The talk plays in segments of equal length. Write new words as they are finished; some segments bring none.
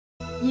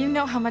You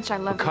know how much I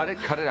love you. Cut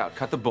it out.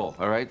 Cut the bull,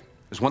 all right?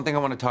 There's one thing I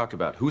want to talk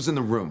about. Who's in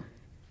the room?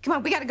 Come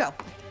on, we gotta go.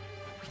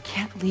 We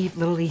can't leave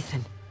little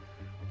Ethan.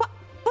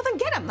 Well, then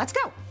get him. Let's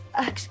go.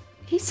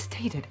 He's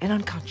sedated and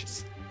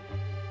unconscious.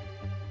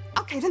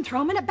 Okay, then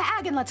throw him in a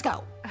bag and let's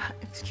go.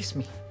 Excuse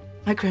me.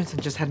 My grandson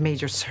just had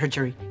major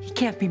surgery. He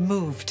can't be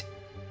moved.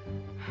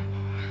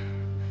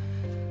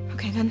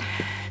 Okay, then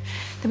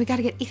we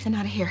gotta get Ethan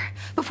out of here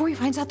before he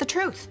finds out the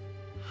truth.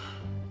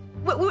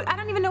 I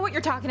don't even know what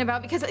you're talking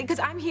about because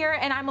I'm here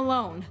and I'm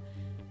alone.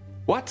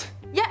 What?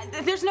 Yeah,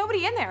 there's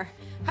nobody in there.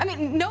 I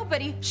mean,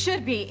 nobody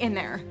should be in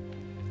there.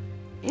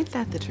 Ain't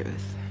that the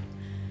truth?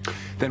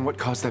 Then what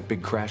caused that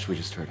big crash we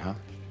just heard, huh?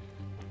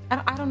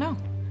 I don't know.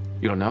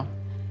 You don't know?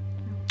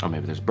 Oh,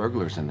 maybe there's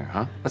burglars in there,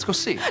 huh? Let's go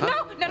see. Huh?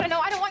 No,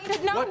 I don't want you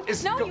to. No, What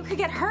is no, you could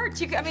get hurt.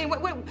 I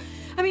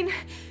mean,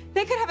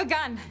 they could have a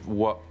gun.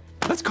 What?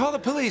 Let's call the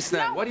police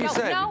then. No, What do you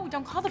say? No,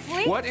 don't call the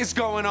police. What is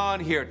going on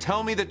here?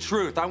 Tell me the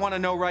truth. I want to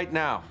know right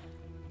now.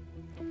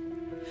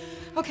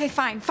 Okay,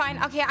 fine.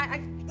 Okay,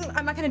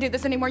 I'm not gonna do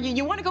this anymore.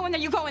 You want to go in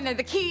there? You go in there.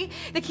 The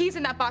key's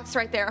in that box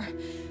right there,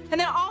 and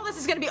then all this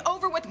is gonna be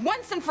over with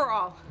once and for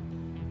all.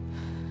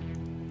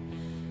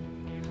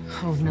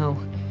 Oh, no.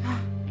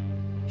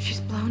 She's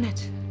blown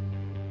it.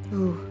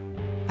 Ooh,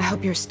 I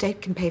hope your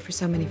estate can pay for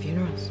so many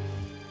funerals.